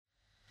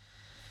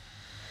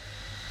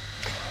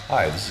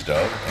Hi, this is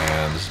Dov,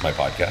 and this is my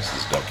podcast. This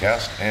is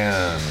DovCast,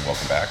 and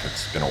welcome back.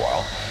 It's been a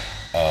while.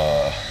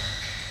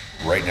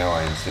 Right now,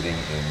 I am sitting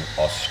in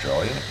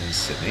Australia, in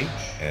Sydney,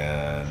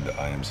 and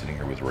I am sitting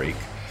here with Rake,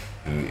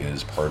 who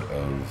is part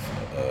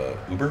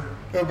of Uber,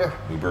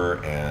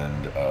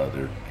 and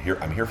they're here.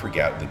 I'm here for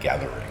the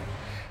Gathering,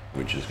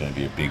 which is going to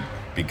be a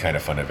big kind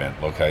of fun event.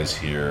 Lokai's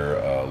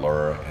here,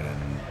 Laura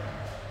and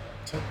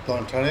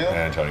Antonio.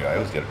 I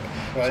always get it.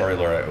 Right. Sorry,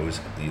 Laura.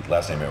 The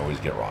last name I always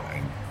get wrong.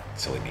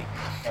 Silly me.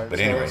 Right, but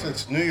so anyway,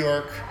 it's New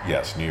York.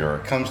 Yes, New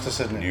York comes to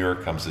Sydney. New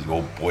York comes to.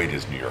 Oh boy,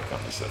 does New York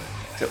come to Sydney.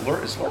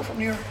 Is Laura from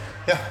New York?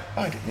 Yeah.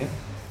 Oh, I didn't. Yeah.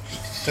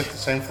 Took the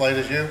same flight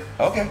as you.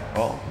 Okay.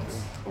 Well,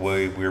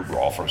 we're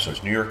all from. So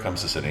it's New York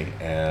comes to Sydney,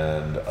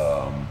 and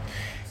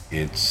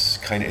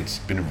it's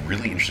been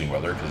really interesting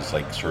weather because it's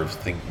like sort of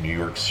think New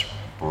York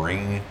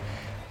spring,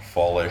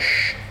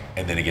 fallish,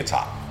 and then it gets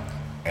hot,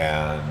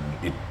 and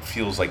it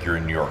feels like you're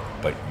in New York,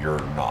 but you're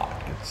not.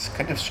 It's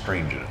kind of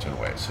strange in its own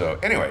way. So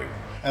anyway.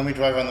 And we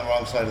drive on the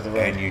wrong side of the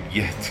road. And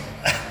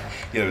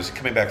I was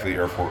coming back from the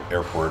airport,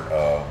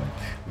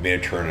 made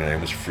a turn, and I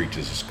almost freaked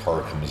as this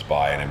car comes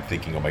by, and I'm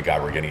thinking, oh my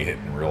God, we're getting hit,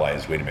 and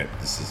realize, wait a minute,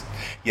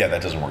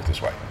 that doesn't work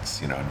this way.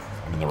 It's, I'm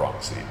in the wrong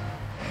seat.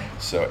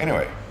 So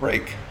anyway,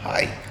 Rake,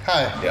 hi.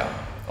 Hi. Yeah,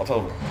 I'll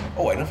tell them,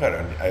 I don't know if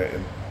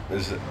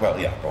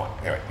go on.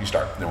 Anyway, you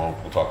start, and then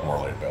we'll talk more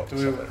later about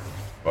stuff later.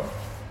 But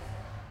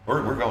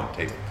we're going,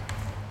 take it.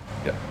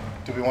 Yeah.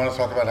 Do we want to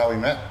talk about how we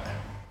met?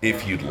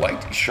 If you'd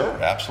like, sure,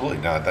 absolutely.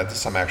 No,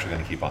 this I'm actually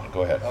going to keep on.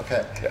 Go ahead.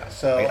 Okay. Yeah.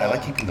 So I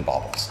like keeping the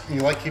bobbles. You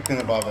like keeping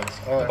the bobbins.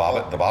 All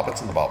right. The bobbits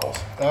and the bobbles.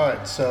 All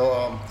right.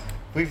 So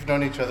we've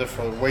known each other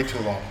for way too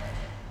long.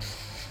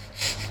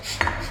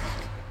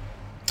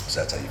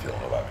 So that's how you feel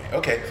about me.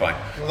 Okay, fine.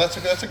 Well, that's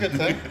a good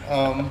thing.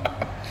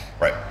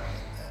 Right.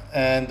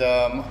 And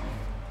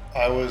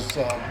I was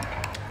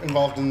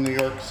involved in the New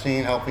York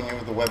scene, helping you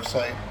with the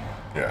website.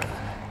 Yeah.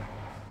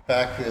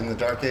 Back in the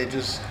dark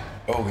ages.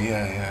 Oh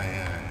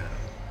yeah.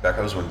 Back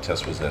I was when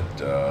Tess was at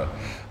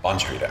Bond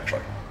Street,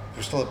 actually.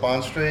 You're still at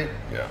Bond Street?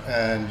 Yeah.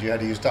 And you had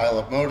to use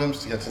dial-up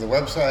modems to get to the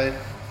website.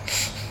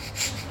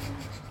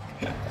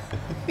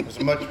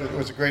 It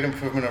was a great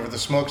improvement over the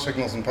smoke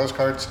signals and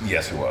postcards.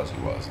 Yes, it was,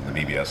 and the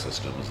BBS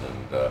systems,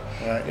 and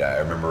right. Yeah, I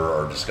remember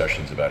our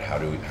discussions about how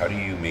do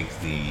you make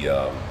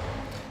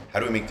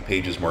the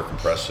pages more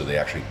compressed so they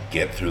actually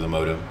get through the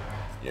modem.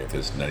 Yeah,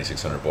 because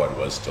 9600 baud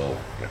was still,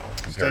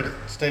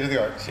 state of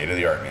the art. State of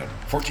the art, man.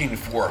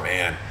 14.4,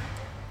 man.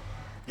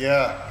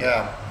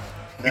 Yeah.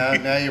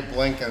 Now you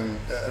blink and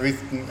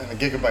everything, and the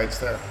gigabytes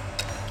there.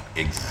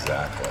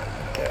 Exactly.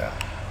 Yeah.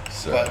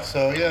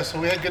 So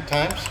we had good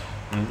times.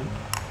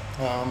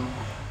 Mm-hmm.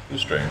 It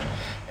was strange,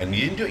 and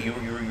you didn't do it.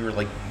 You were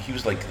like, he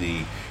was like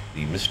the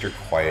Mr.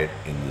 Quiet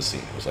in the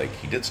scene. It was like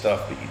he did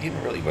stuff, but he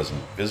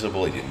wasn't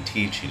visible. He didn't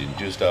teach. He didn't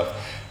do stuff.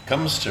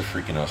 Comes to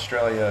freaking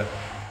Australia,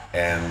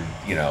 and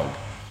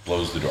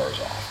blows the doors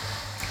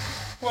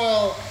off.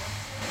 Well,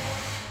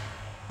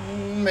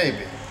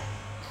 maybe.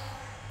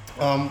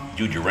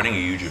 Dude, you're running a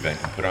huge event.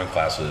 You put on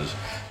classes.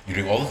 You're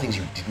doing all the things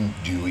you didn't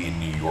do in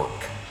New York.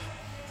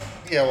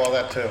 Yeah, well,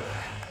 that too.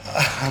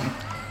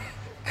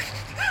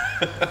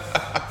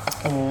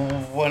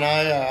 When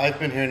I've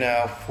been here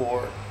now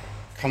for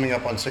coming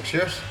up on 6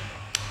 years,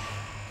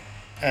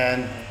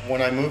 and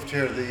when I moved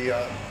here,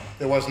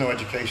 there was no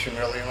education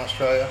really in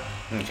Australia.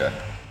 Okay.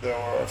 There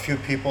were a few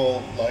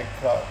people like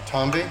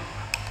Tomby,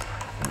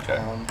 okay.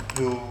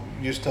 Who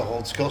used to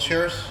hold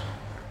Skillshares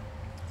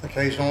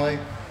occasionally.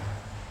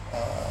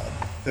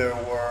 There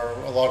were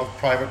a lot of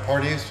private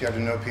parties you had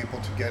to know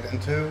people to get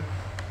into.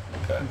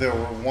 Okay. There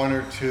were one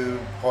or two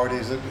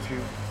parties that if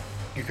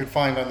you could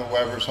find on the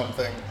web or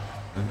something,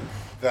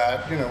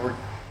 that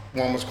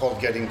one was called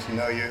Getting to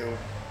Know You.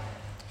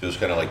 So it was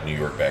kind of like New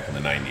York back in the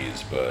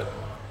 90s, but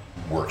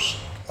worse.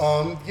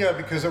 Yeah,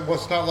 because it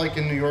was not like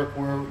in New York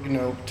where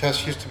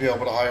Tess used to be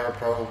able to hire a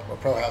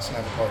pro house and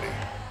have a party.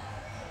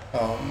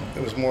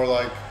 It was more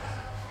like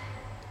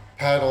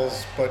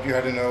Paddles, but you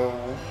had to know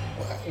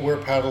where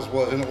Paddles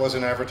was, and it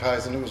wasn't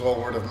advertised, and it was all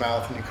word of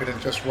mouth, and you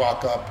couldn't just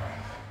rock up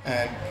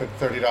and put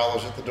 $30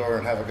 at the door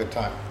and have a good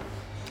time.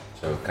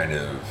 So kind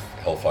of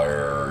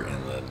Hellfire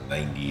in the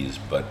 90s,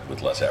 but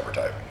with less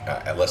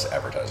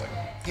advertising.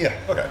 Yeah.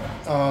 Okay.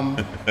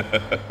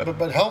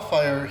 But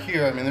Hellfire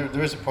here,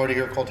 there is a party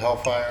here called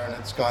Hellfire, and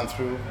it's gone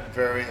through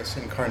various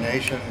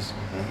incarnations.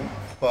 Mm-hmm.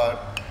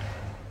 But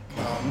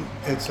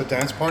it's a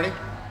dance party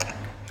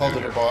held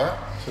at a bar,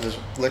 so there's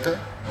liquor.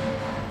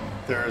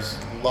 There's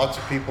lots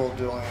of people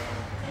doing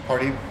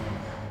party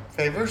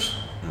favors.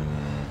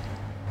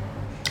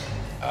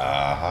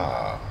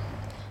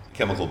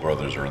 Chemical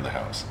Brothers are in the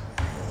house.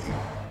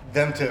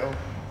 Them too.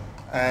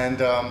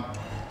 And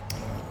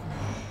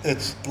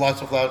it's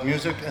lots of loud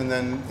music, and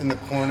then in the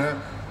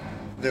corner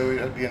there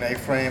would be an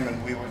A-frame,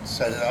 and we would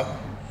set it up.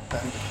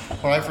 And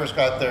when I first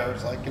got there, it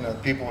was like,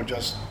 people would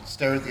just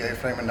stare at the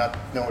A-frame and not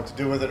know what to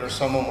do with it, or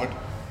someone would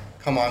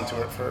come onto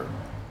it for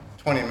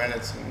 20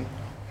 minutes and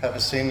have a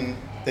scene, and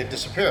they'd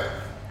disappear.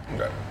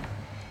 Okay.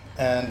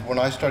 And when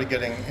I started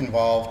getting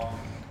involved,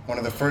 one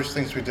of the first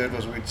things we did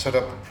was we'd set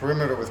up a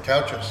perimeter with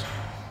couches.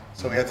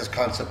 So we had this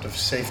concept of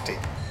safety.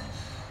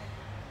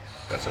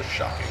 That's a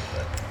shocking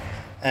thing.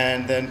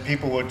 And then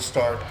people we'd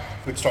start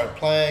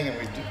playing, and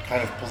we'd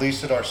kind of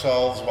police it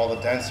ourselves while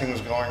the dancing was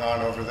going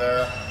on over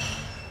there.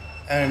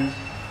 And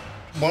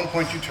at one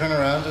point you turn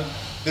around and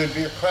there'd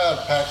be a crowd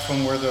packed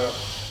from where the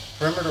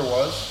perimeter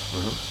was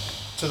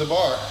to the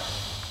bar.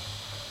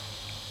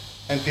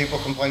 And people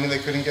complaining they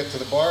couldn't get to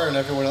the bar, and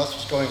everyone else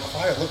was going,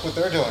 quiet, look what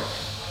they're doing.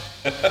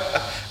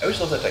 I always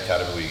love that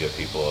dichotomy where you get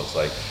people, it's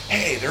like,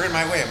 hey, they're in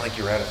my way. I'm like,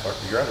 you're at a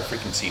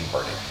freaking scene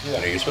party. Yeah.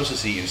 You know, you're supposed to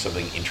see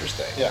something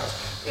interesting. Yeah.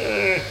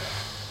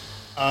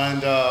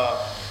 And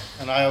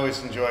I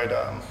always enjoyed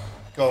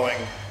going,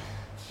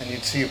 and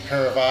you'd see a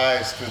pair of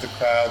eyes through the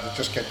crowd that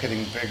just kept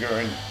getting bigger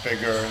and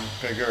bigger and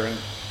bigger, and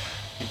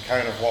you'd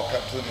kind of walk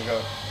up to them and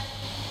go,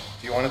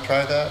 do you want to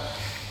try that?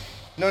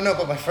 No,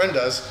 but my friend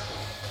does.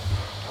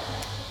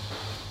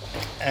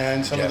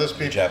 And some of those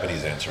people...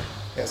 Japanese answer.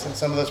 Yes, and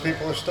some of those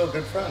people are still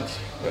good friends.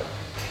 Good.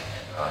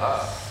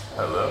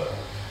 Hello.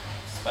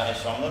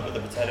 Spanish omelette with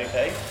a potato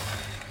cake.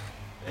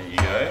 There you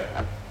go.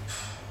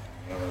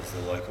 What was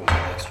the local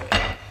extra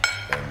egg?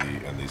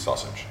 And the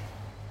sausage.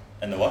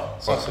 And the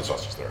what?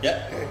 Sausage there.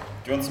 Yeah. Do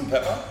you want some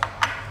pepper?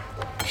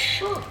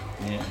 Sure.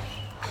 Yeah.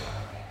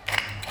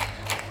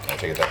 I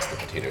take it that's the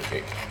potato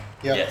cake.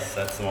 Yeah. Yes,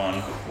 that's the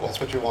one. Cool. That's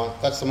what you want.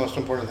 That's the most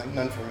important thing.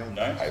 None for me.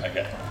 No?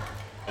 Okay.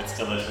 It's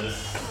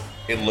delicious.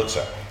 It looks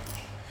like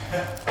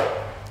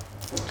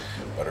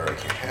butter I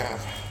can't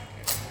have.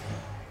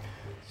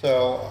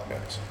 So,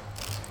 Yes.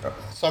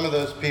 some of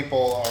those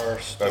people are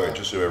By still... the way,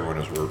 just so everyone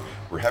knows,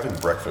 we're having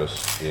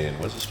breakfast in,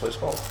 what's this place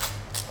called?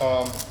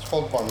 It's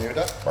called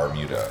Bermuda.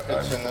 Bermuda.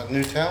 It's in the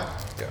new town.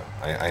 Yeah.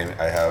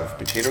 I have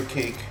potato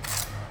cake,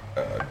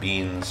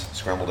 beans,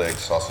 scrambled eggs,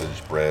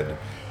 sausage, bread,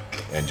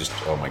 and just,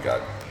 oh my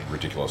God,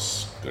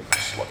 ridiculous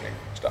goodness looking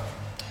stuff.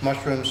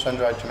 Mushrooms,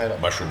 sun-dried tomato.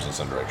 Mushrooms and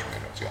sun-dried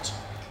tomatoes, yes.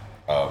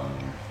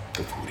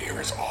 The food here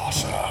is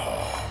awesome.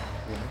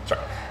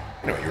 Sorry.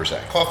 Anyway, you were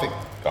saying? Coffee.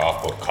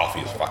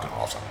 Coffee is fucking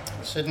awesome.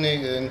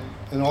 Sydney,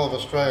 in all of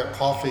Australia,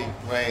 coffee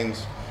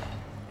reigns.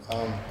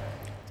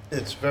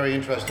 It's a very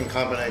interesting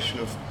combination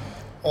of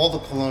all the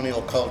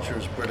colonial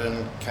cultures,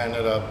 Britain,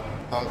 Canada,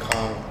 Hong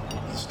Kong,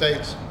 the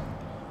States.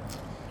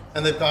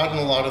 And they've gotten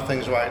a lot of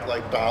things right,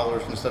 like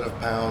dollars instead of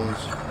pounds,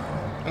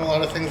 and a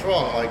lot of things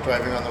wrong, like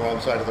driving on the wrong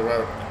side of the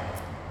road.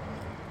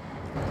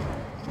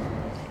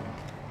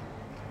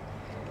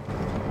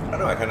 I don't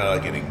know. I kind of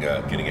like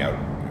getting out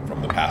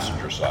from the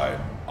passenger side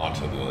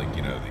onto the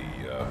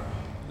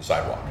the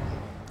sidewalk,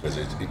 because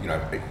it's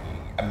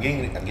I'm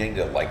getting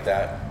to like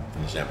that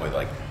from the standpoint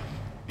like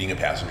being a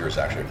passenger is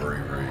actually very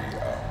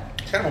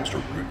it's kind of almost a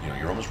rude.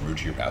 You're almost rude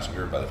to your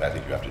passenger by the fact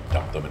that you have to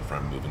dump them in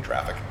front of moving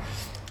traffic,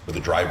 but the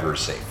driver is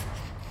safe.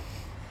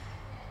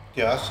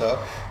 Yeah,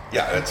 so.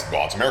 Yeah, it's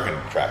American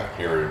traffic.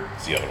 Here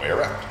it's the other way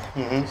around.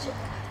 Mm-hmm. So,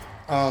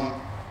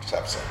 just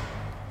have to say.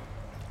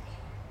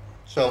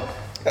 So.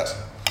 Yes.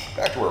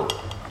 Back to where we're.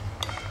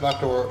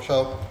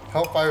 So,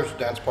 Hellfire's a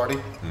dance party.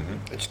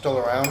 Mm-hmm. It's still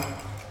around.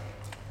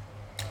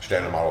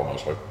 Stand-in model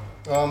mostly.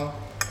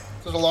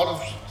 There's a lot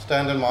of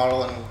stand-in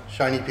model and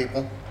shiny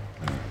people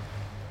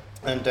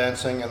and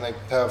dancing, and they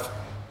have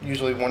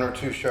usually one or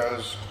two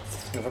shows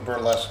of a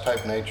burlesque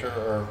type nature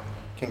or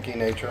kinky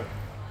nature.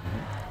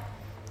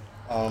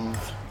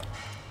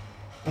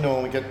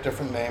 When we get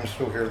different names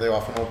through here, they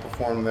often will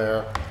perform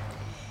there.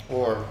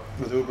 Or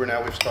with Uber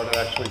now, we've started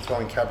actually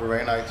throwing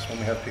cabaret nights when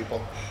we have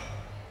people.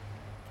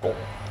 Cool.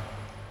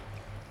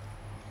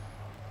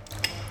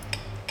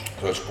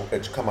 So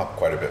it's come up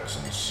quite a bit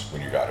since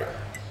when you got here.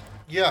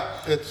 Yeah,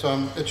 it's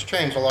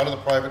changed. A lot of the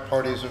private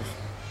parties have.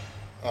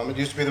 It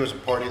used to be there was a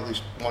party at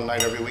least one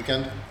night every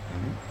weekend.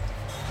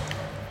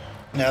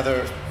 Mm-hmm. Now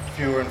they're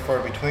fewer and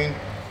far between.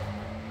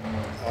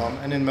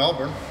 And in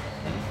Melbourne,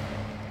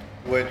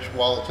 which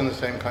while it's in the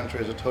same country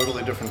is a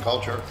totally different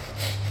culture,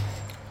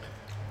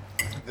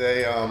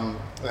 they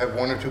have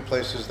one or two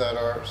places that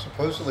are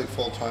supposedly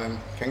full-time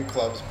kink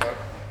clubs, but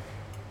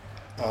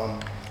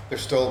they're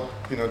still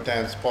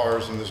dance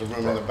bars, and there's a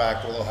room in the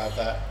back where they'll have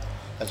that,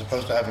 as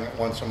opposed to having it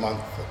once a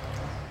month.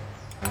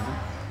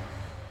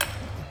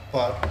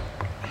 But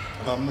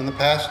in the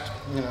past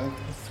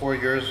 4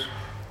 years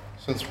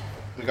since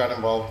we got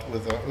involved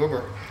with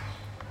Uber,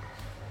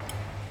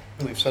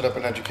 we've set up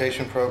an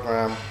education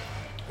program.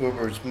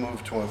 Uber's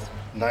moved to a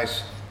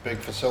nice big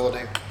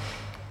facility.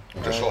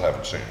 Which I still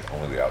haven't seen,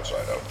 only the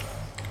outside of.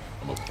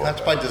 I'm looking forward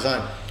That's to by that.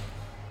 design.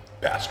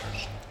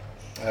 Bastards.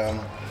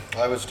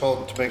 I was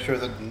told to make sure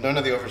that none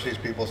of the overseas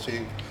people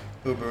see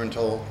Uber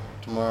until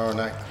tomorrow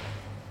night.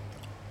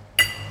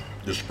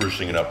 Just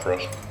sprucing it up for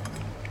us?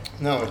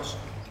 No, it's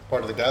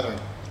part of the gathering.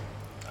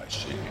 I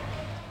see.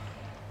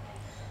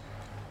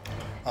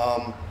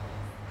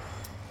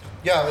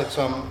 Yeah, it's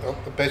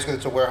basically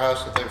it's a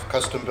warehouse that they've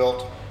custom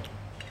built,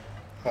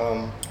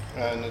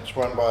 and it's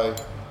run by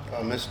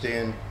Miss D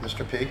and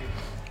Mr. P,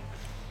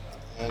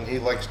 and he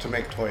likes to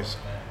make toys.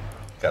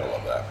 Gotta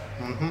love that.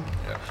 Mm-hmm.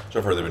 Yeah. So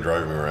far they've been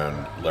driving me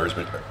around. Larry's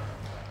been.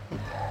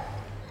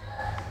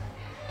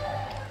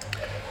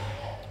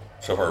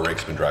 So far,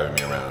 Rake's been driving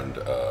me around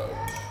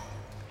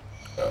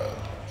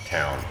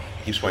town.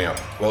 He keeps pointing out,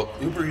 well,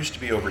 Uber used to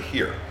be over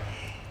here,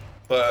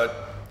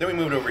 but then we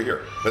moved over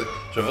here. But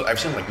so I've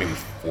seen like maybe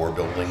 4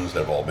 buildings that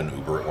have all been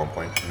Uber at one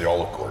point, and they all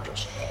look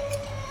gorgeous.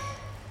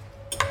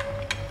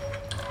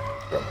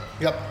 So,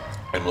 Yep.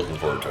 I'm looking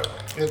forward to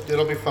it.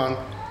 It'll be fun.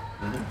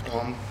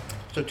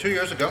 So 2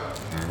 years ago,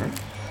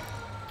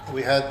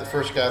 we had the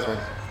first gathering.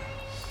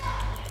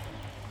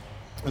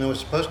 And it was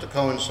supposed to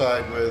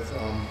coincide with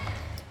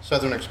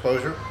Southern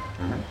Exposure,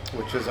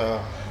 which is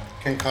a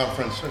King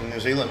conference in New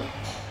Zealand,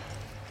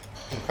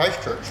 in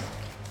Christchurch.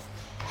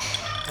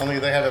 Only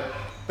they had a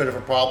bit of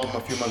a problem a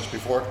few months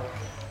before.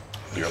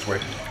 The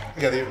earthquake?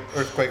 Yeah, the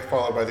earthquake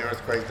followed by the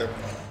earthquake that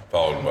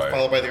Followed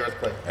by the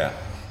earthquake. Yeah.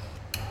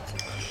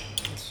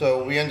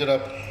 So we ended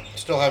up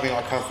still having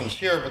our conference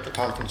here, but the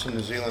conference in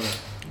New Zealand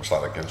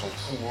Slightly canceled.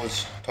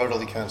 was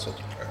totally canceled.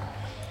 Okay.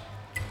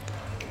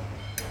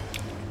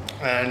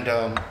 And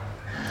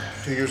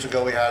 2 years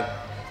ago we had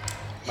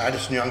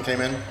Madison Young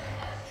came in,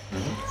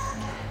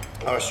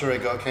 our Surrey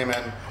Go came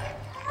in,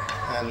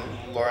 and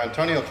Laura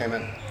Antonio came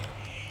in.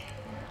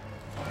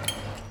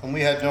 And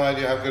we had no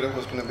idea how good it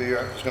was going to be, or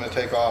it was going to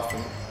take off.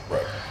 And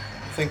Right.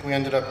 I think we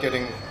ended up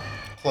getting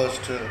close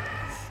to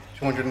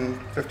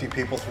 250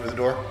 people through the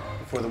door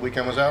before the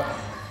weekend was out.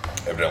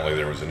 Evidently,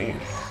 there was a need.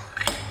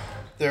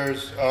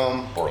 There's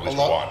Or at least a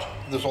lot. a want.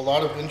 There's a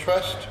lot of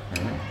interest.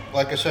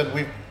 Like I said,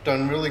 we've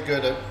done really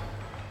good at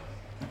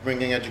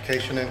bringing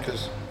education in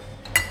because,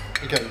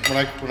 again,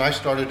 when I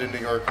started in New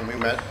York and we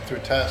met through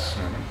Tess,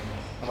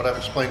 and what I've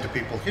explained to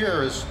people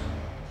here is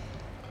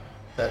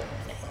that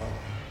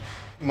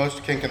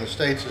most kink in the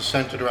States is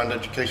centered around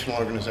educational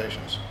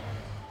organizations.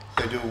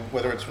 They do,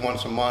 whether it's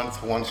once a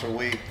month, once a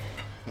week,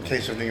 in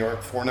case of New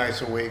York, 4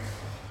 nights a week.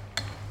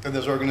 And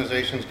those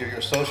organizations give you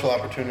a social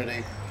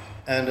opportunity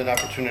and an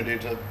opportunity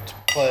to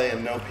play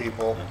and know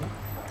people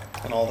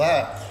and all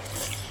that.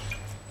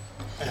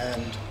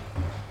 And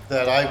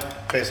that I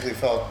basically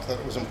felt that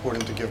it was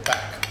important to give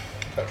back.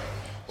 Okay.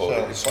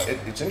 Well, So-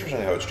 it's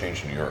interesting how it's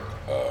changed in New York.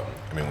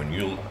 I mean,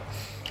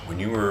 when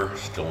you were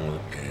still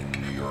in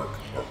New York,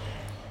 or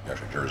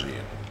actually Jersey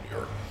and New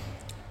York,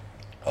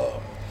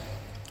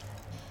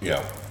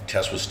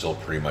 Tess was still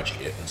pretty much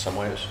it in some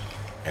ways.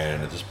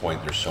 And at this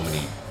point, there's so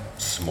many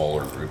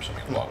smaller groups. I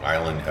mean, Long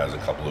Island has a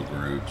couple of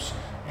groups.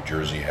 New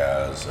Jersey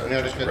has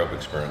Jersey Rope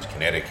Experience.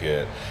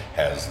 Connecticut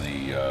has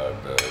the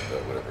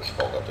whatever it's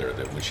called up there,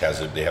 which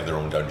they have their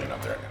own dungeon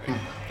up there.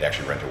 They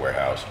actually rent a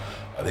warehouse.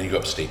 Then you go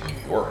upstate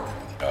New York,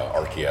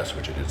 RKS,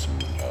 which I did some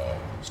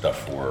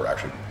stuff for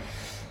actually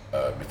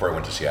before I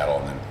went to Seattle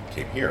and then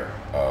came here.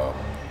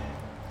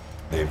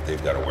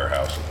 They've got a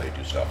warehouse that they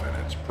do stuff in.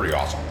 It's pretty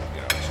awesome.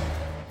 It's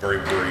very,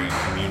 very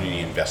community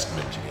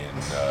investment in.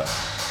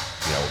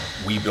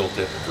 We built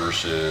it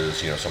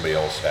versus somebody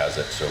else has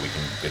it, so we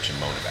can bitch and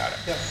moan about it.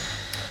 Yeah.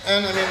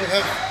 And I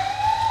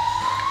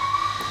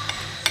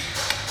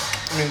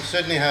mean,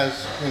 Sydney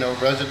has,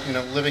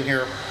 living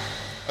here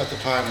at the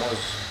time was,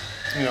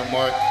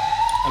 Mark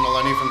and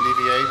Eleni from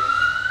DV8.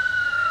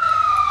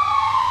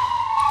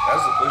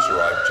 As the police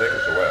arrive, take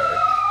us away.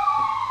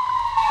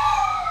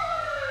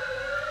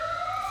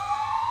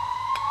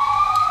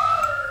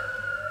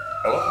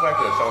 I love the fact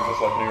that it sounds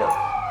just like New York.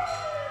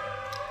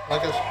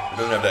 Like us. It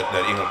doesn't have that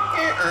England.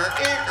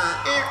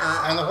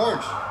 And the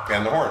horns.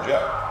 And the horns,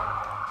 yeah.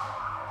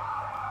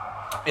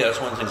 Yeah,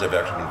 that's one of the things I've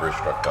actually been very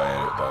struck by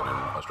about in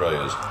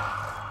Australia is,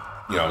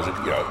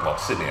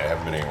 Sydney, I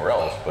haven't been anywhere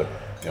else, but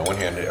on one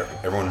hand,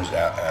 everyone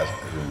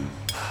who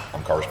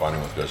I'm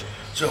corresponding with goes,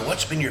 so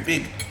what's been your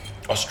big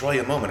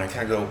Australia moment? I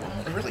kind of go,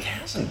 well, there really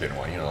hasn't been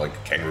one. Like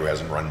a kangaroo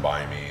hasn't run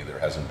by me. There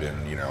hasn't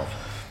been,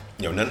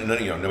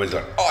 nobody's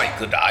going, oh, you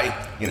could die,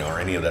 or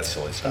any of that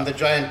silly stuff. And the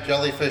giant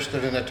jellyfish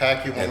that didn't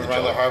attack you when we were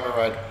on the harbor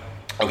ride.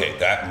 Okay,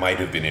 that might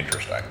have been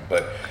interesting.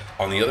 But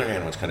on the other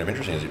hand, what's kind of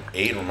interesting is,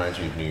 it reminds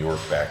me of New York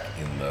back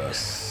in the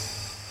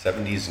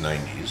 70s,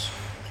 90s.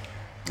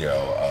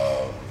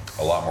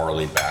 A lot more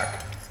laid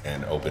back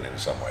and open in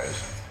some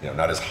ways.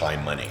 Not as high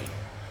money.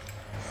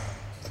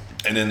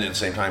 And then at the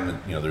same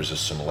time, there's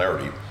this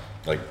similarity.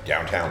 Like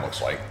downtown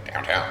looks like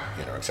downtown,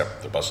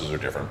 except the buses are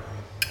different.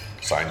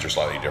 Signs are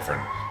slightly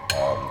different.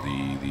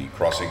 The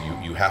crossing,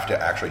 you have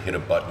to actually hit a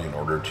button in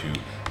order to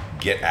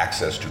get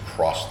access to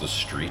cross the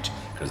street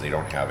because they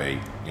don't have a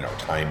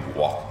timed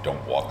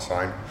don't walk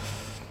sign.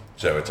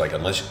 So it's like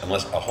unless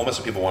a whole mess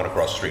of people want to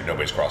cross the street,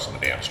 nobody's crossing the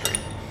damn street.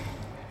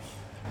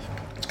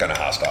 It's kind of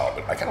hostile,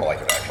 but I kind of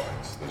like it actually.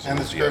 And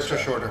the skirts are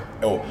shorter.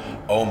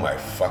 Oh my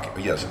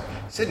fucking yes,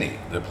 Sydney.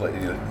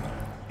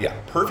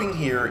 Perving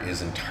here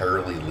is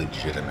entirely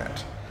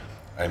legitimate.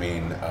 I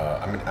mean,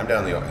 I'm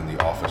down in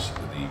the office,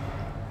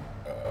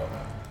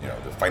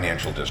 the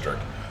financial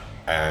district,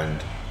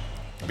 and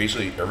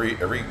basically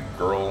every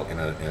girl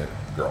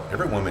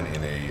every woman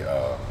in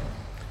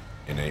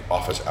a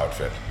office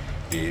outfit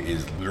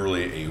is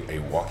literally a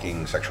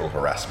walking sexual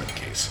harassment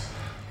case.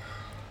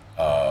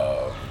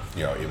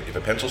 You know, if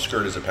a pencil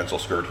skirt is a pencil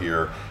skirt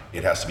here,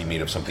 it has to be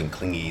made of something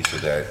clingy so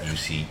that you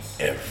see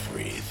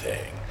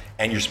everything.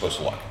 And you're supposed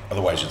to look.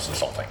 Otherwise, it's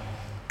insulting.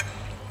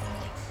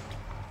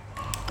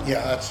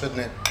 Yeah, that's isn't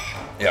it.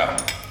 Yeah,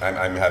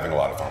 I'm having a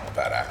lot of fun with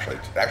that, actually.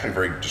 It's actually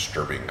very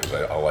disturbing because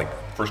I like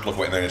first look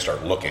away and then I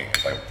start looking.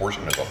 So I'm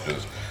forcing myself to do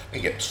this. I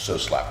get so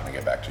slapped when I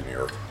get back to New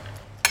York.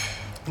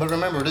 But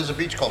remember, it is a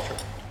beach culture.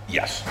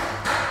 Yes.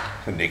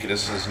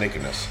 Nakedness is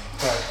nakedness.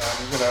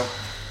 Right, you know,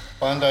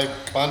 Bondi,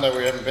 where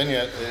you haven't been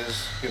yet,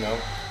 is, you know...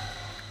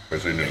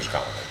 It's a news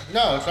colony.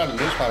 No, it's not a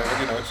news colony, but,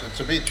 you know, it's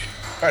a beach.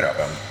 I know.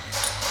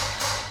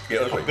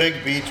 Yeah, A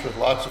big beach with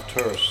lots of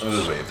tourists.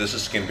 If this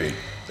is skimpy,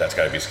 that's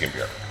got to be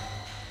skimpier.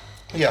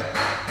 Yeah.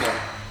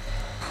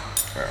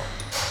 Yeah.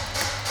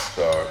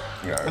 So,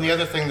 you know. And the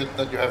other thing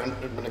that you haven't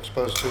been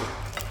exposed to,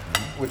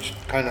 which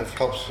kind of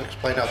helps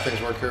explain how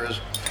things work here, is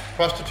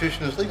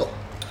prostitution is legal.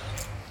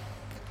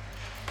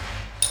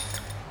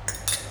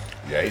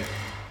 Yay.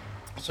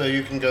 So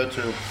you can go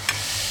to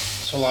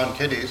Salon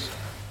Kitties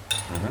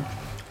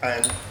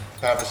and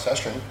have a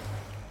session,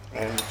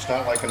 and it's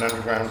not like an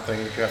underground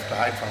thing that you have to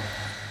hide from.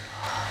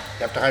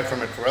 You have to hide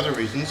from it for other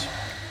reasons,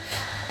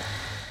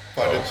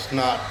 but it's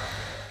not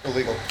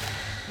illegal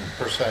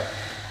per se.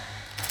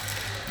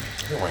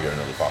 I don't want to get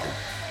another coffee.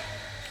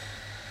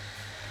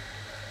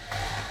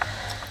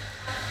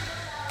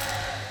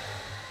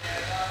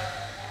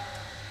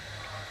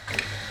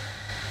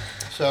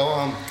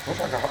 So,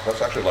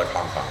 That's actually like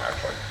Hong Kong,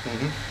 actually.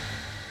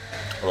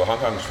 Well, Hong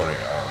Kong is funny.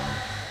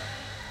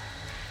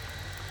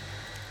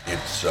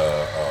 It's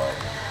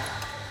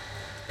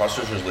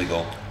prostitution is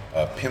legal.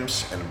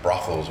 Pimps and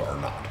brothels are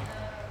not.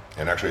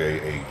 And actually,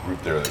 a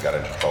group there that got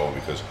into trouble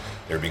because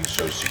they were being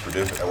so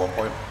secretive at one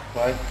point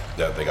right?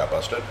 that they got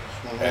busted.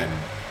 And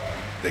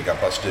they got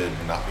busted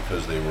not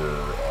because they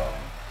were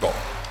well.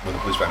 When the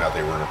police found out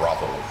they were in a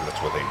brothel, that's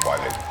why they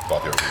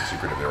thought they were being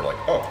secretive. They were like,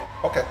 "Oh,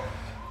 okay,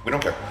 we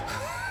don't care.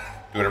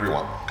 Do whatever you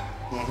want."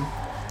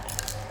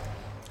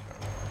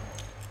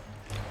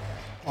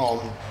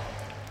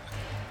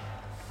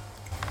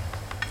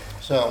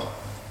 So,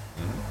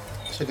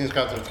 Sydney's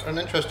got an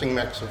interesting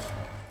mix of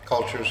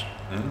cultures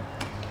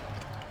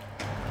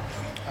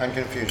and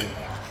confusion.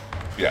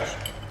 Yes,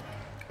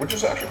 which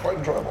is actually quite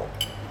enjoyable.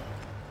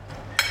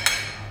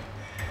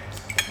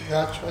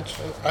 Yeah,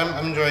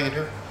 I'm enjoying it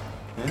here.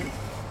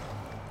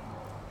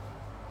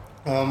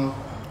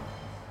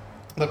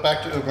 But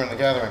back to Uber and the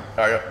Gathering.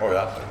 Oh yeah,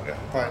 that thing. Yeah.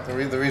 Right,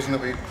 the reason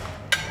that we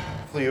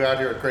flew you out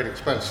here at great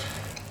expense.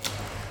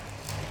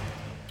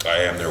 I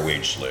am their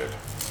wage slave.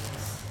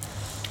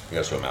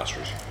 Yes, so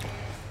masters.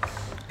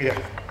 Yeah,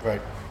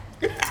 right.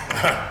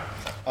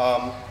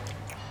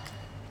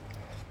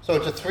 So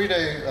it's a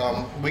 3-day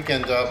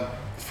weekend.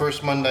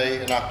 First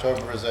Monday in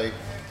October is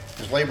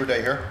Labor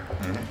Day here.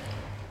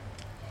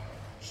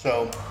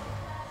 So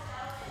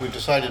we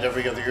decided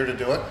every other year to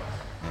do it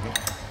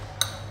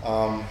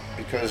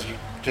because you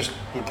just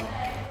would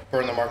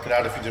burn the market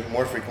out if you did it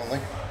more frequently.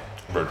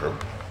 Very true.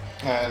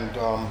 And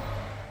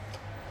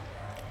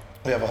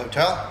we have a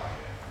hotel.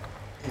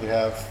 We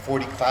have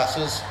 40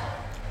 classes.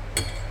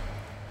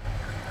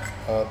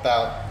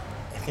 About,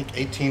 I think,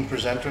 18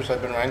 presenters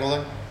I've been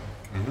wrangling.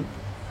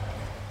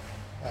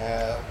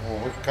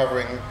 We're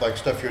covering like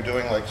stuff you're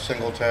doing, like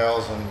single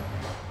tails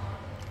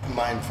and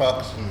mind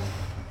fucks and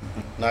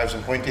knives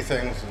and pointy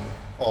things and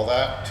all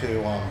that, to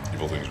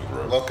Evil things with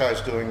ropes.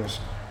 Lokai's doing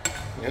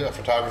a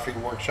photography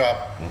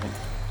workshop,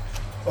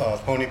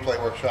 pony play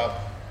workshop.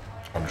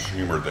 I'm just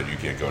humored that you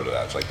can't go to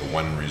that. It's like the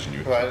one reason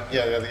you. Right,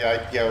 yeah,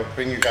 the idea would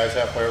bring you guys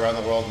halfway around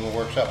the world in the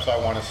workshops I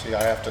want to see.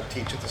 I have to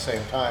teach at the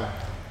same time.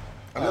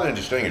 I'm really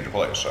just staying at your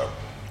place, so.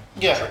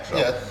 Yeah, So-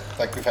 yeah,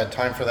 like we've had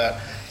time for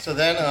that. So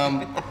then,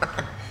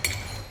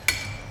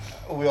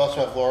 we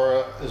also have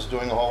Laura is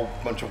doing a whole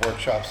bunch of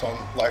workshops on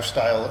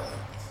lifestyle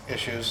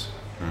issues.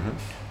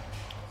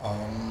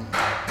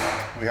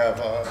 We have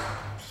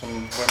some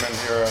women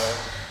here,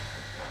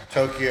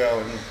 Tokyo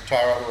and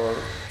Tara, who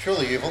are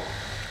truly evil.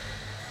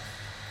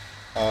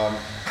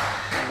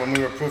 When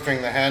we were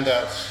proofing the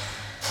handouts,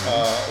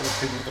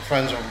 the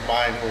friends of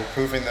mine who were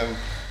proofing them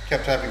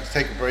kept having to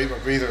take a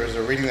breather as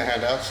they're reading the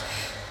handouts.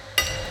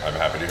 I'm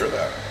happy to hear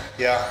that.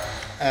 Yeah,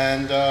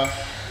 and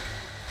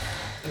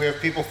we have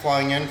people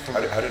flying in from.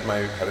 How did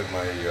my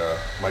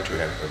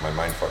my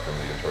mind fuck in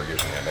the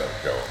interrogation handout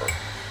go over?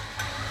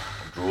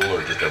 Drool,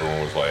 or just everyone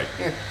was like,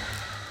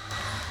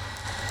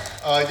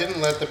 I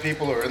didn't let the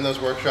people who are in those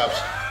workshops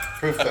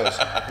proof those.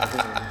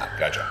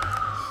 gotcha.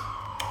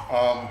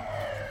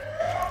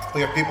 We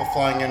have people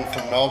flying in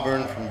from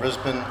Melbourne, from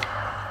Brisbane.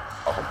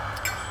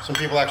 Some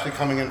people actually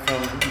coming in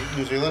from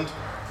New Zealand.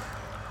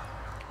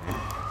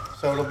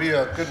 So it'll be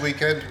a good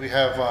weekend. We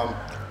have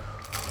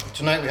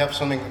tonight. We have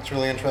something that's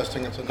really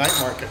interesting. It's a night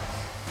market.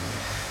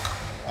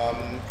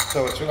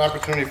 So it's an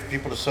opportunity for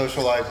people to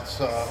socialize. It's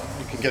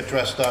you can get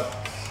dressed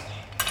up,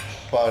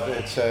 but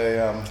it's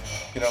a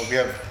we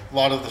have a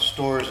lot of the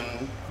stores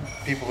and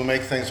people who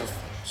make things have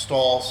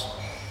stalls.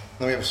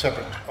 Then we have a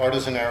separate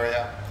artisan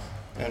area,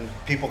 and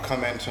people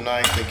come in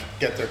tonight. They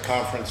get their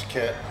conference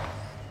kit,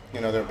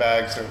 their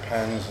bags, their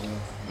pens, and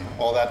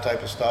all that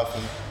type of stuff,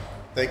 and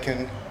they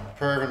can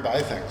perv and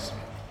buy things.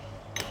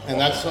 And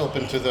that's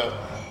open to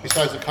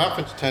besides the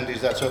conference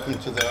attendees, that's open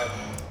to the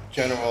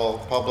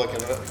general public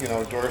and,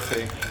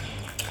 Dorothy.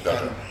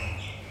 Gotcha.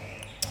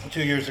 And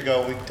 2 years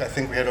ago, I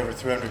think we had over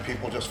 300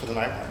 people just for the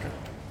night market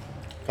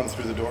come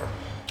through the door.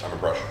 I'm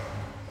impressed.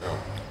 Yeah.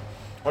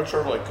 Well, it's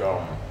sort of like,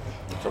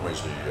 in some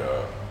ways,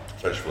 the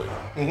Space Fleet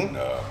in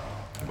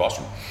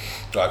Boston.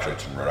 Well, actually,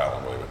 it's in Rhode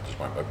Island, really, at this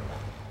point, but,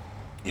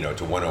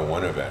 it's a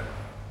 101 event,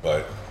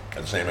 but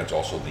at the same time, it's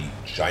also the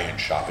giant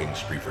shopping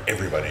spree for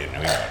everybody in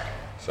New York.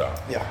 So.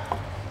 Yeah.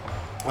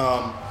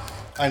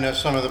 I know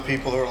some of the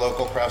people who are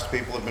local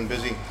craftspeople have been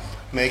busy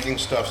making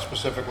stuff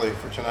specifically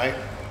for tonight.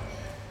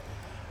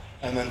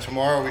 And then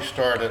tomorrow we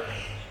start at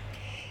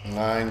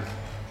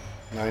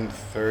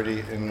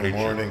 9:30 in the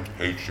morning.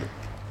 Hate you.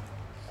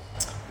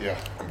 Yeah.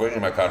 I'm putting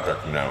in my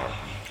contract from now on.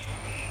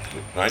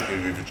 If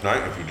you do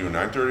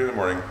 9:30 in the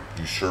morning,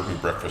 you serve me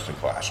breakfast in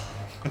class.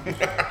 You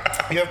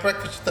have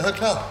breakfast at the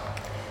hotel?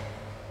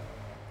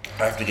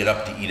 I have to get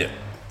up to eat it.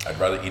 I'd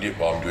rather eat it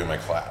while I'm doing my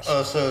class.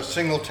 So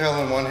single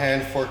tail in one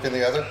hand, fork in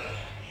the other?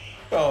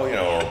 Well,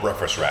 or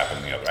breakfast wrap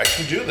in the other. I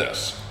can do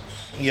this.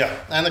 Yeah,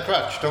 and the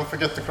crutch. Don't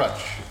forget the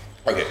crutch.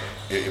 Okay,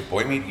 if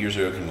Boy Meat years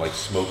ago can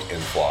smoke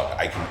and flog,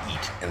 I can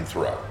eat and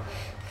throw.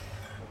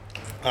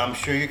 I'm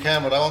sure you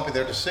can, but I won't be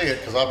there to see it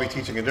because I'll be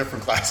teaching a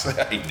different class.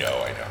 I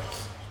know.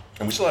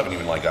 And we still haven't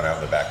even gone out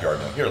in the backyard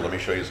and here, let me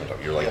show you some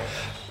stuff. You're like, Yeah.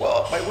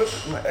 well, my whip,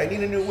 I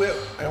need a new whip.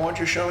 I want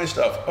you to show me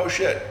stuff. Oh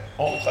shit,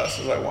 all the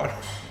classes I want.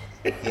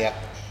 Yeah.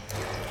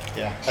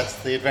 Yeah, that's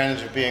the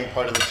advantage of being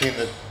part of the team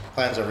that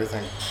plans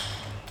everything.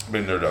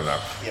 Been there, done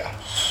that. Yeah.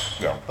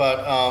 Yeah.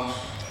 But,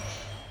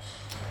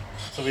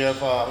 so we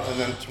have, and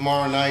then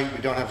tomorrow night,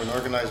 we don't have an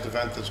organized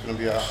event. That's going to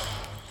be a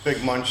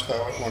big munch,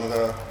 though, at one of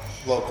the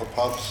local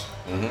pubs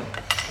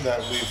that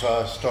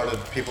we've started.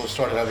 People have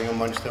started having a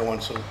munch there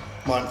once a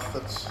month.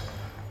 That's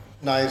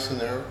nice,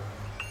 and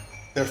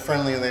they're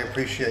friendly and they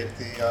appreciate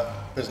the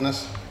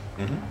business.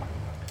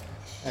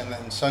 And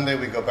then Sunday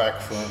we go back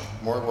for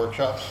more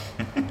workshops.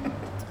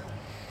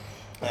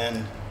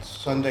 And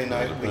Sunday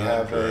night we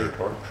have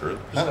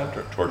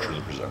torture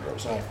the presenter. I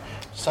was saying.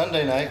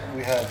 Sunday night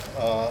we have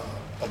a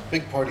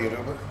big party at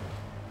Uber,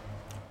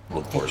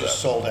 Look forward which to is that.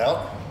 sold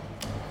out.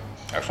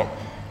 Excellent.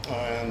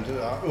 And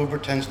Uber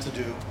tends to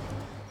do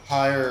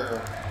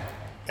higher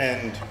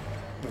end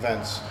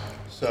events.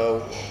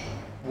 So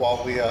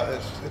while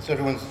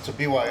it's a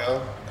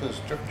BYO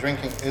because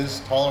drinking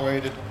is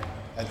tolerated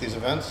at these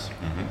events,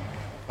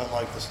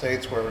 unlike the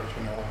States where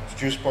it's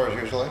juice bars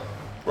usually.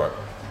 Right.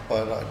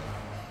 But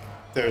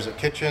there's a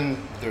kitchen,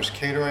 there's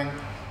catering,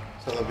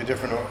 so there'll be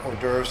different hors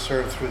d'oeuvres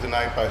served through the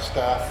night by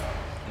staff.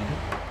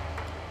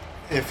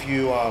 If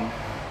you,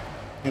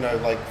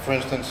 like for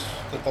instance,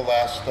 at the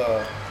last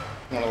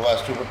one of the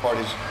last Uber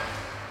parties,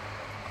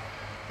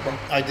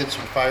 I did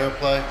some fire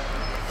play.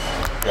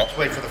 Yeah. Let's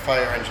wait for the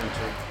fire engine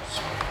to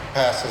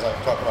pass as I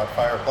talk about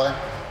fire play.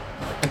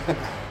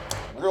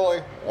 Really?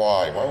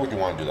 Why? Why would you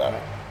want to do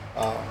that?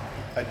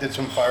 I did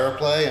some fire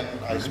play and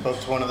I spoke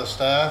to one of the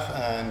staff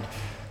and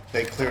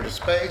they cleared a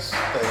space,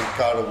 they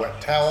got a wet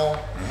towel,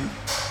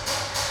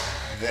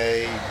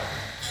 they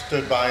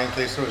stood by in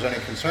case there was any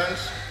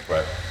concerns,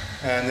 Right.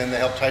 and then they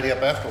helped tidy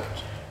up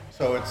afterwards.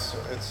 So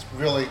it's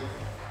really,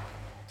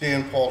 Dee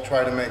and Paul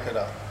try to make it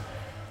a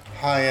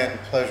high-end,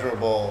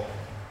 pleasurable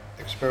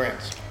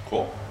experience.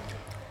 Cool.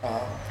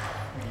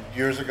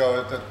 Years ago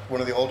at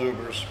one of the old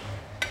Ubers,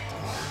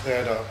 they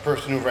had a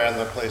person who ran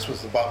the place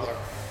was the butler.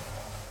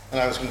 And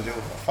I was going to do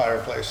a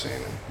fireplace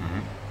scene.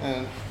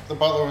 And the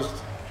butler was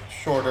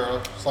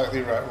shorter,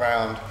 slightly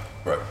round.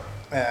 Right.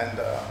 And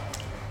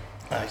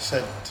I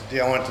said to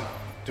Dee, I want to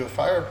do a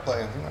fire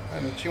play.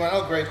 And she went,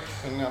 oh, great.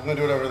 And I'm going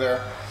to do it over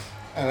there.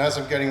 And as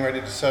I'm getting ready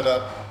to set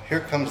up,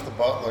 here comes the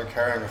butler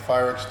carrying a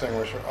fire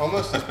extinguisher,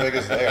 almost as big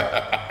as they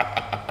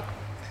are.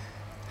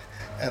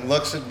 And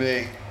looks at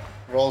me,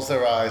 rolls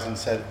their eyes and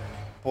said,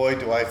 boy,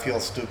 do I feel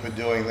stupid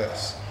doing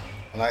this.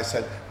 And I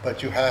said,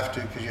 but you have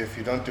to, because if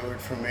you don't do it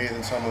for me,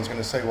 then someone's going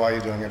to say, why are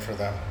you doing it for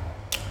them?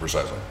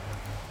 Precisely.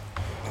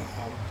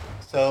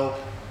 So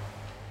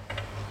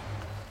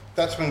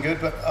that's been good,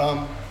 but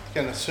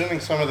again, assuming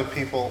some of the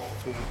people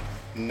who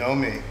know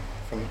me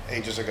from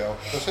ages ago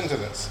listen to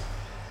this,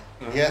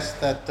 yes,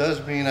 that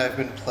does mean I've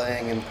been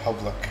playing in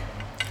public.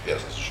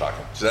 Yes, it's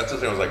shocking. So that's the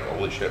thing. I was like,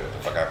 holy shit, what the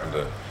fuck happened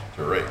to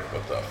Rake?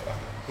 What the fuck?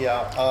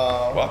 Yeah.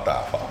 What the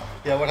fuck?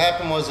 Yeah, what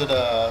happened was at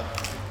a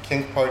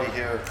kink party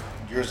here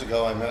years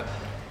ago, I met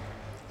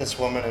this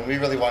woman, and we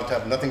really wanted to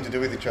have nothing to do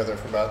with each other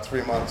for about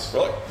 3 months.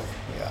 Really?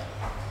 Yeah.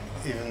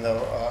 Even though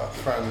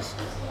friends.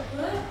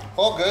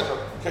 All good.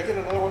 Can I get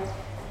another one?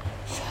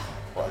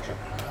 Roger.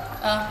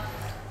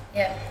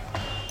 Yeah.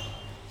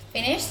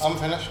 Finished? I'm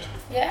finished.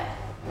 Yeah.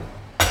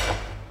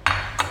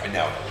 I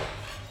now know.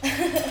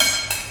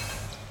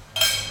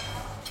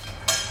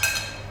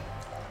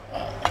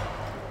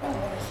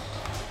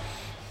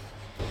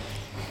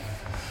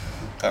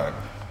 All right.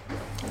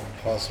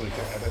 Pause so we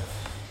can edit.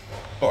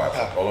 Oh,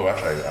 absolutely. Although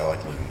actually, I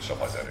like looking at stuff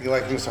like that. You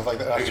like doing stuff like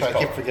that? That's It's why I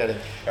keep color. forgetting.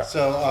 Yeah.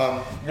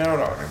 So, No. I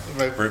mean,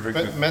 right, very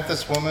cute. met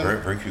this woman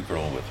Very cute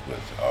girl with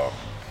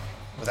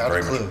without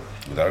very a clue.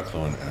 without a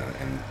clue,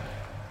 and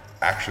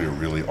actually a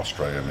really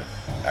Australian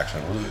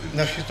accent.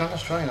 No, she's not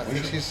Australian. I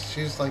think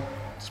she's like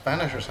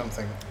Spanish or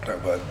something. But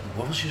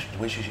what was the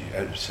way she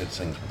said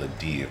things with a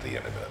D at the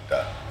end of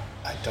it?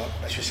 I don't.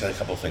 She said a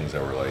couple of things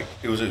that were like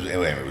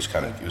anyway. It was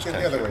kind of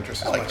The other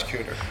waitress is I like much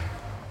cuter.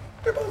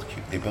 They're both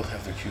cute. They both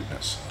have their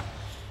cuteness.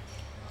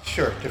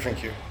 Sure, different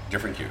cute.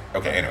 Different cute.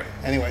 Okay.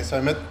 Anyway, so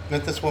I met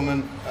this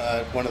woman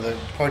at one of the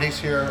parties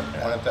here.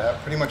 Wanted to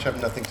pretty much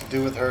have nothing to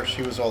do with her.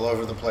 She was all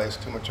over the place.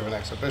 Too much of an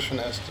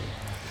exhibitionist.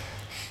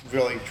 And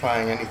really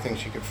trying anything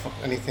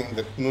anything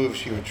that moved,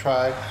 she would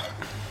try.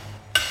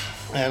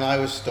 And I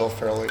was still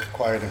fairly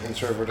quiet and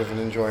conservative and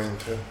enjoying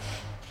to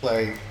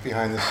play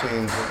behind the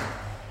scenes.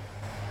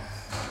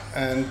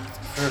 And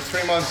for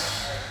 3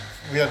 months,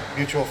 we had a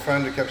mutual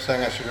friend who kept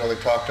saying I should really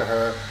talk to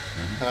her.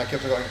 And I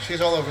kept going,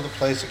 she's all over the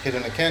place, a kid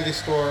in a candy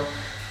store.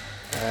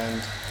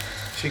 And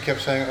she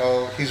kept saying,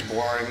 oh, he's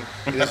boring.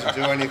 He doesn't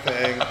do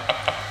anything.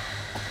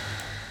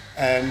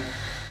 And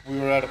we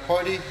were at a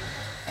party,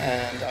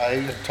 and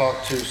I had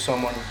talked to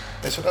someone.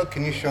 They said, oh,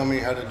 can you show me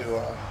how to do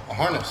a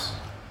harness?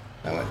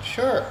 And I went,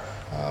 sure.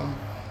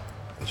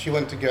 And she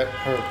went to get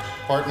her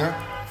partner,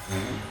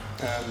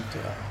 and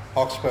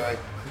Hawkesbury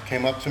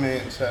came up to me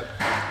and said,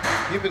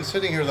 you've been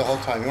sitting here the whole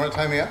time. You want to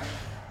tie me up?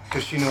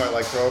 Because she knew I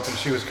liked rope, and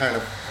she was kind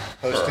of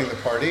hosting the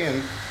party.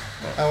 And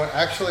I went,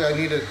 actually, I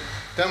need a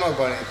demo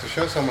bunny to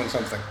show someone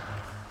something.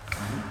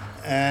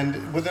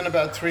 And within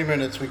about 3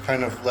 minutes, we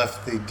kind of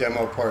left the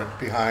demo part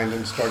behind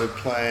and started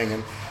playing.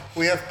 And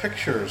we have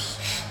pictures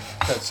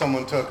that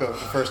someone took of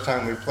the first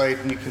time we played,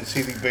 and you can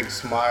see the big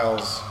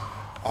smiles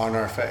on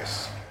our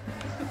face.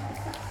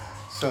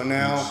 So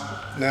now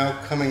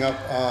coming up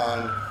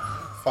on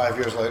 5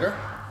 years later,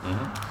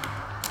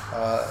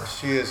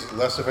 she is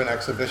less of an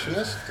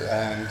exhibitionist,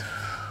 and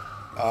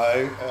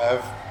I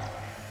have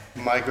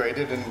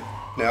migrated and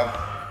now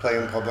play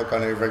in public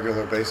on a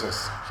regular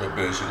basis. So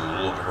basically, a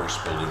little of her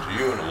spilled into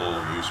you, and a little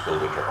of you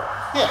spilled into her.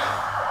 Yeah.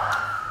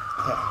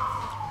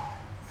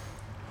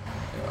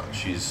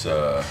 She's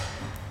a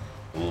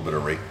little bit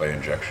of Rake by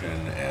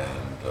injection,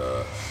 and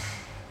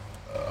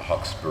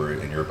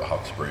Hawkesbury, and you're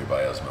Hawkesbury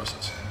by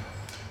osmosis.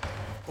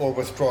 Or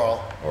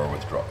withdrawal.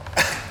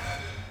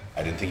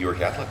 I didn't think you were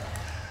Catholic.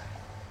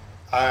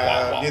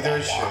 Neither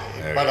is she.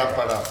 But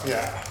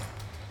yeah.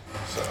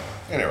 So,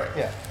 anyway.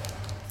 Yeah.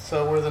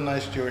 So we're the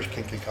nice Jewish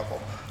kinky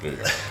couple. There you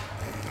go.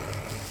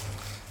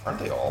 Aren't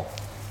they all?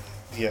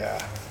 Yeah.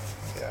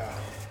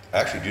 I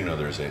actually do know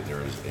there is a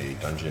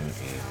dungeon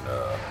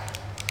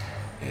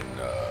in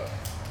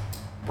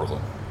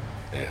Brooklyn,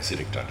 a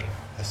Hasidic dungeon.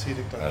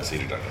 Hasidic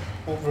dungeon.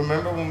 Well,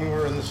 remember when we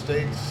were in the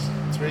States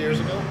 3 years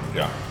ago?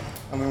 Yeah.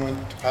 And we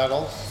went to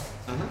paddles,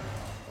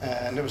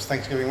 and it was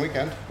Thanksgiving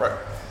weekend. Right.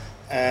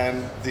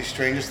 And the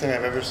strangest thing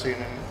I've ever seen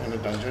in a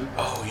dungeon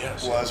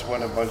was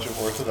when a bunch of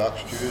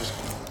Orthodox Jews,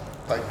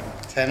 like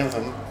 10 of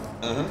them,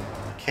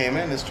 came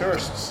in as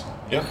tourists.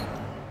 Yeah.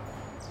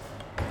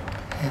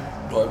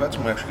 Well, I've had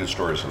some actually good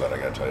stories of that, I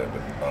gotta tell you.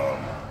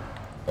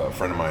 But a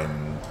friend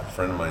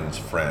of mine's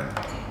friend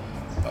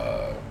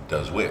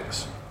does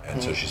wigs,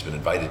 and so she's been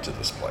invited to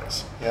this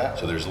place. Yeah.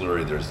 So there's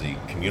the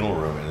communal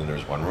room, and then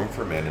there's one room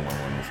for men and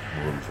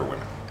one room for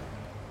women,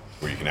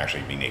 where you can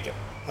actually be naked.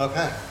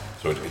 Okay.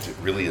 So it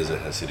really is a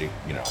Hasidic,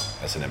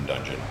 S&M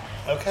dungeon.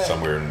 Okay.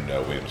 Somewhere in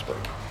Williamsburg.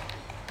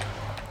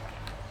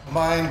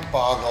 Mind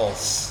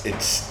boggles.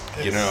 It's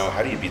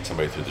how do you beat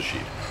somebody through the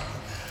sheet?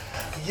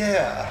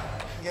 Yeah.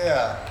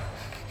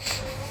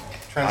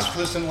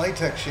 Translucent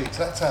latex sheets,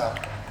 that's how.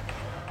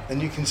 Then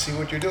you can see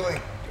what you're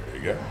doing. There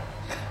you go.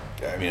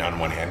 Yeah, I mean, on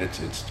one hand,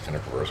 it's kind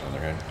of perverse. On the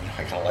other hand,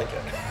 I kind of like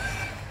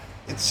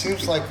it. It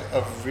seems like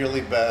a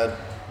really bad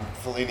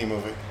Fellini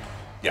movie.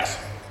 Yes.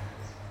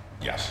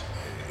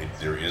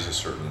 There is a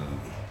certain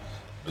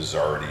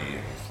bizarrety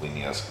and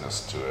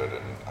Fellini-esqueness to it,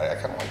 and I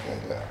kind of like the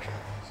idea, actually.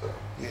 So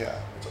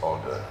Yeah. it's all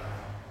good.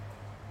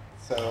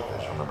 So. I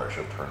just remember I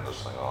should turn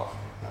this thing off.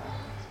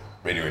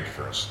 Radio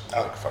interference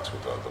fucks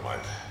with the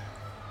mind.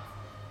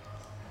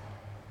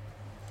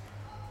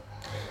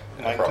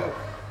 Mine too.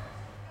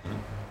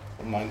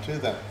 Mine too,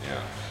 then.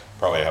 Yeah.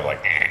 Probably have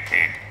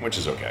which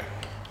is okay.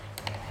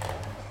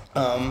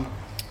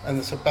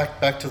 And so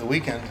back to the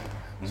weekend.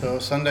 So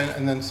Sunday,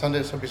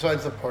 so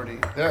besides the party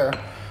there,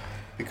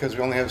 because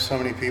we only have so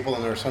many people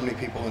and there are so many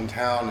people in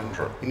town, and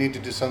you need to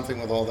do something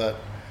with all that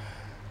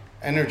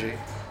energy,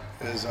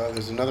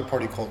 there's another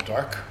party called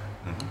Dark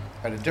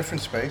at a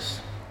different space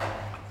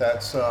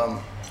that's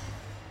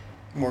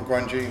more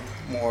grungy,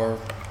 more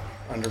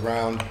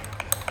underground,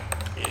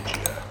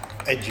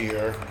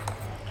 edgier,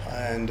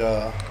 and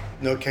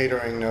no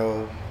catering,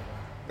 no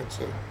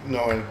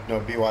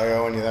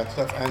BYO, any of that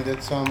stuff, and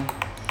it's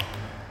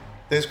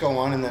days go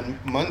on, and then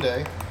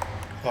Monday,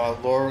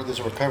 Laura, there's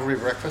a recovery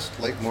breakfast,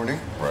 late morning.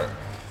 Right.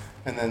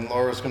 And then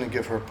Laura's going to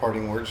give her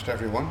parting words to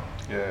everyone.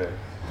 Yeah.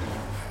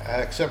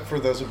 Except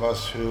for those of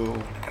us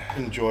who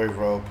enjoy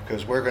Roe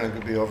because we're going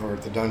to be over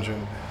at the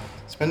dungeon,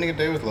 spending a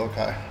day with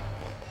Lokai.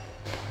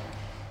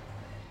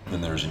 And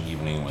then there's an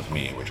evening with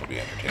me, which will be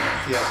entertaining.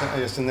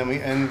 Yes, and then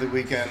we end the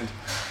weekend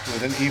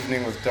with an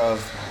evening with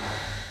Dove.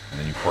 And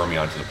then you pour me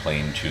onto the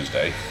plane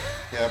Tuesday.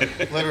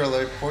 Yep,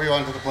 literally pour you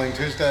onto the plane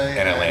Tuesday.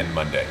 And I land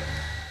Monday.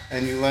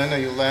 And you land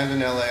in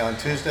LA on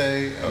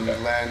Tuesday, and you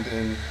land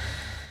in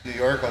New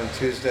York on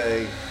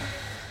Tuesday.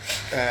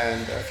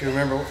 And if you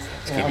remember,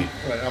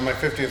 on my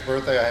 50th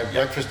birthday, I had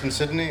breakfast in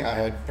Sydney, I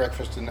had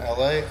breakfast in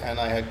LA, and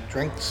I had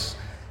drinks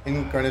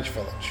in Greenwich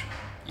Village.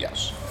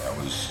 Yes, that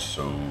was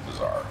so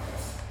bizarre.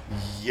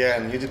 Yeah,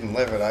 and you didn't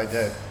live it, I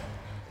did.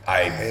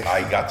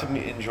 I got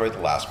to enjoy the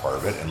last part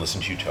of it and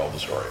listen to you tell the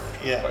story,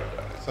 which was quite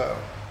good. So,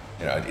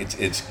 you know,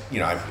 it's you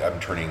know, I'm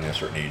turning a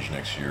certain age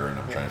next year, and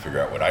I'm trying to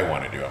figure out what I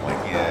want to do. I'm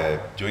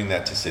like, doing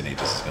that to Sydney,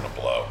 this is going to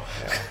blow.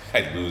 Yeah.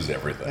 I'd lose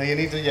everything. Now you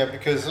need to,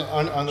 because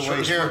on the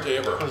way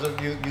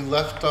here, you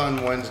left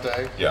on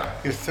Wednesday. Yeah.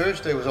 Your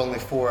Thursday was only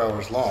 4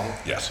 hours long.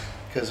 Yes.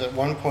 Because at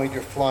one point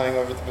you're flying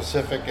over the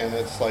Pacific, and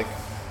it's like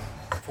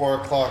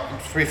 4 o'clock,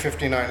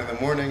 3:59 in the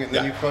morning, and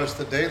then you cross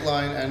the date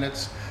line, and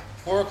it's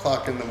 4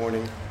 o'clock in the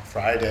morning,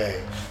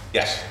 Friday.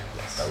 Yes.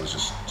 That was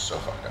just so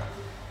fucked up.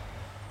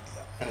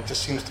 And it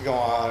just seems to go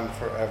on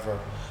forever.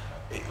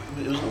 It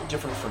was a little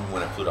different from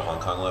when I flew to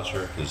Hong Kong last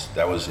year, because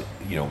that was,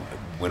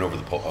 went over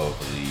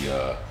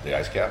the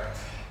ice cap.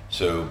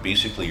 So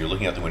basically, you're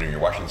looking out the window and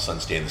you're watching the sun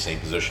stay in the same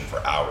position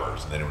for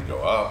hours, and then it would go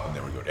up, and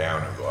then it would go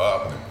down, and go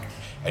up, and then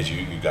as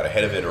you got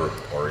ahead of it or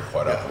it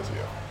caught up with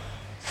you.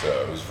 So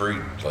it was very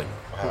like,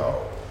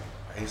 wow,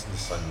 why isn't the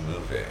sun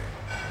moving?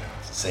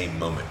 It's the same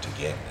moment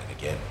again and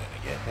again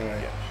and again and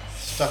again.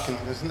 Stuck in,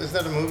 isn't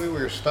that a movie where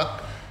you're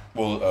stuck?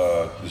 Well,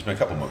 there's been a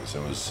couple movies.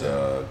 There was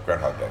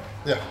Groundhog Day.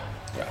 Yeah.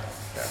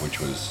 Which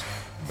was,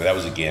 but that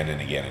was again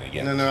and again and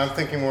again. No, I'm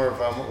thinking more of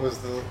what was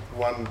the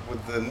one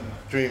with the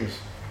dreams?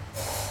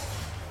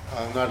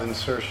 Not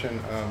Insertion.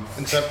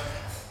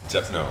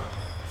 No.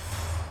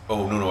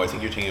 Oh no! I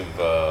think you're thinking of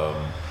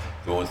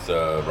the one with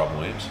Robin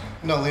Williams.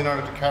 No,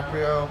 Leonardo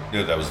DiCaprio.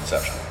 No, that was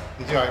Inception.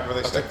 Yeah, where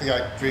they stick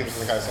the dreams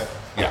in the guy's head.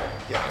 Yeah.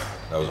 Yeah.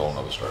 That was a whole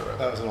other story, right?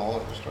 That was an all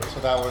other story. So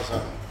that was.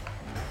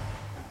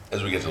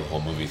 As we get to the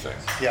whole movie thing.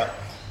 Yeah,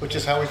 which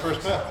is how we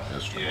first met.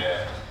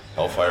 Yeah.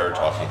 Hellfire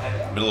talking,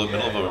 middle of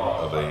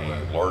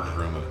a large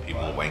room of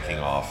people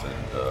wanking off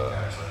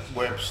and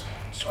whips,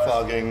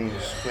 flogging,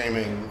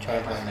 screaming,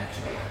 trampling.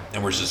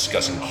 And we're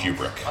discussing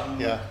Kubrick.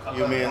 Yeah,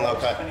 you, me, and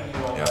Lokai.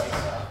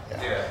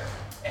 Yeah.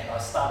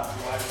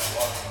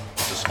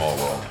 It's a small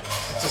world.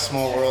 It's a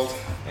small world.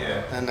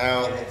 Yeah. And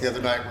now the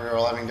other night we were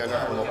all having dinner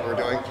for what we were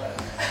doing.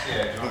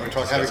 We were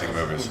Discussing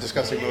movies.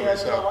 Discussing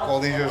movies. So all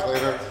these years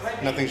later,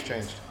 nothing's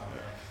changed.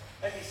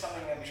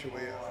 Should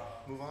we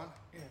move on?